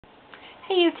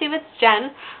Hey YouTube, it's Jen.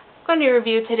 I'm going to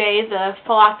review today the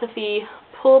Philosophy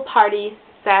Pool Party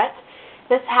set.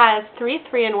 This has 3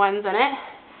 3-in-1s in it.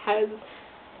 It has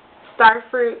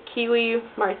Starfruit Kiwi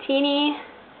Martini,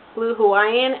 Blue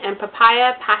Hawaiian, and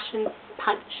Papaya Passion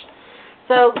Punch.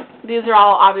 So these are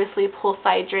all obviously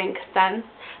poolside drink scents.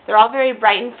 They're all very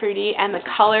bright and fruity, and the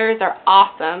colors are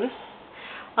awesome.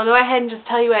 I'll go ahead and just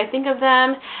tell you what I think of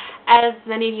them. As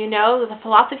many of you know, the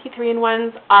Philosophy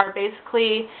 3-in-1s are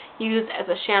basically used as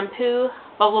a shampoo,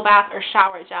 bubble bath, or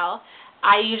shower gel.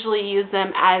 I usually use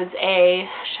them as a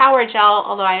shower gel,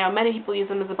 although I know many people use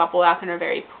them as a bubble bath and are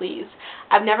very pleased.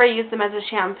 I've never used them as a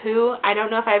shampoo. I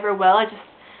don't know if I ever will.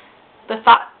 The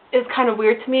thought is kind of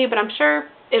weird to me, but I'm sure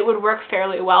it would work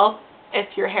fairly well if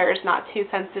your hair is not too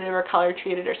sensitive or color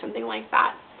treated or something like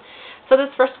that. So this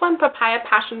first one, Papaya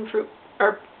Passion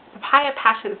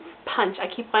Punch, I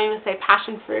keep wanting to say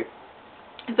passion fruit.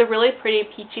 It's a really pretty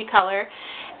peachy color,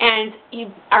 and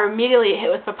you are immediately hit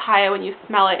with papaya when you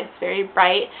smell it. It's very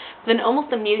bright. But then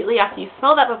almost immediately after you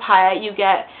smell that papaya, you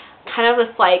get kind of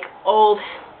this like old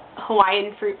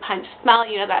Hawaiian fruit punch smell.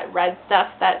 You know, that red stuff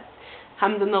that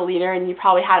comes in the liter, and you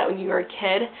probably had it when you were a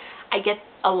kid. I get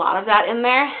a lot of that in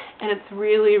there, and it's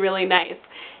really, really nice.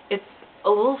 It's a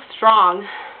little strong.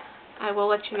 I will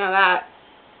let you know that.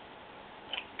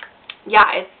 Yeah,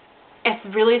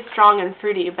 it's really strong and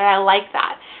fruity, but I like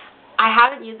that. I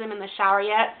haven't used them in the shower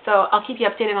yet, so I'll keep you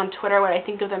updated on Twitter what I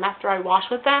think of them after I wash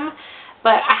with them.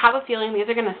 But I have a feeling these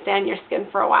are going to stay on your skin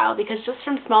for a while, because just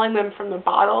from smelling them from the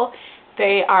bottle,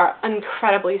 they are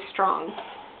incredibly strong.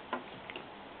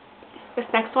 This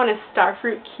next one is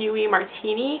Starfruit Kiwi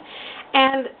Martini,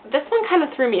 and this one kind of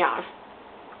threw me off,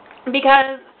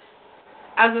 because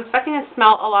I was expecting to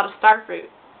smell a lot of starfruit.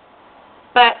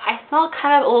 But I smell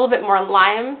kind of a little bit more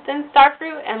lime than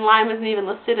starfruit, and lime isn't even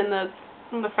listed in the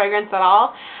fragrance at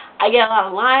all. I get a lot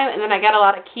of lime, and then I get a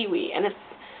lot of kiwi, and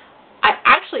I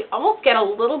actually almost get a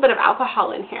little bit of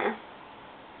alcohol in here.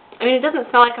 I mean, it doesn't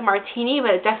smell like a martini,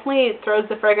 but it definitely throws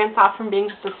the fragrance off from being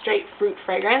just a straight fruit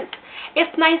fragrance.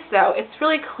 It's nice though. It's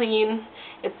really clean.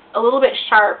 It's a little bit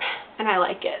sharp, and I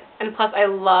like it. And plus, I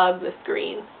love this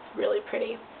green. It's really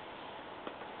pretty.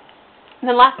 And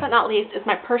then last but not least is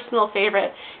my personal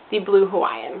favorite, the Blue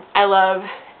Hawaiian. I love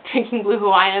drinking Blue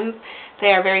Hawaiians. They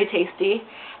are very tasty.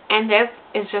 And this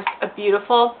is just a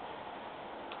beautiful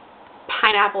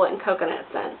pineapple and coconut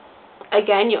scent.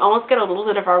 Again, you almost get a little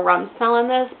bit of a rum smell in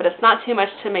this, but it's not too much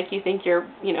to make you think you're,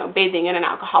 bathing in an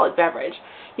alcoholic beverage.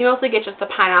 You mostly get just the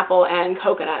pineapple and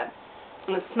coconut.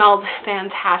 And it smells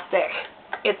fantastic.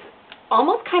 It's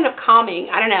almost kind of calming.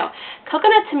 I don't know.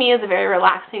 Coconut to me is a very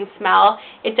relaxing smell.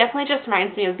 It definitely just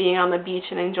reminds me of being on the beach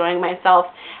and enjoying myself,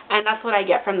 and that's what I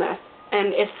get from this. And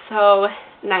it's so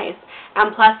nice.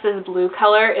 And plus, this blue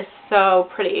color is so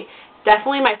pretty.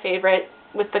 Definitely my favorite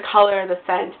with the color, the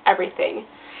scent, everything.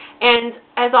 And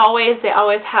as always, they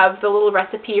always have the little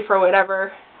recipe for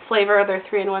whatever flavor their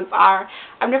 3-in-1s are.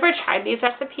 I've never tried these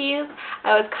recipes.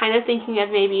 I was kind of thinking of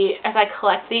maybe as I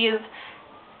collect these,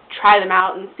 try them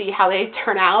out and see how they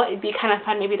turn out. It'd be kind of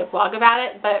fun maybe to blog about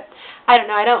it, but I don't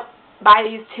know. I don't buy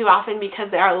these too often because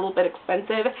they are a little bit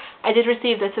expensive. I did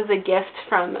receive this as a gift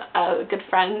from a good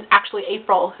friend, actually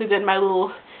April, who did my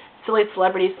little silly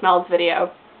celebrity smells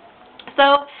video.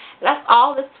 So that's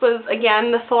all. This was,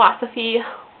 again, the Philosophy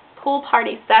Pool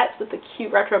Party set with the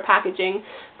cute retro packaging.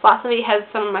 Philosophy has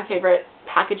some of my favorite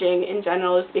packaging in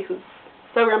general just because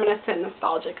it's so reminiscent and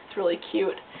nostalgic. It's really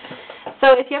cute.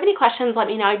 So if you have any questions, let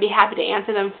me know. I'd be happy to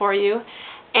answer them for you.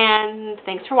 And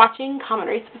thanks for watching. Comment,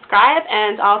 rate, subscribe,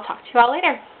 and I'll talk to you all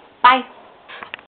later. Bye.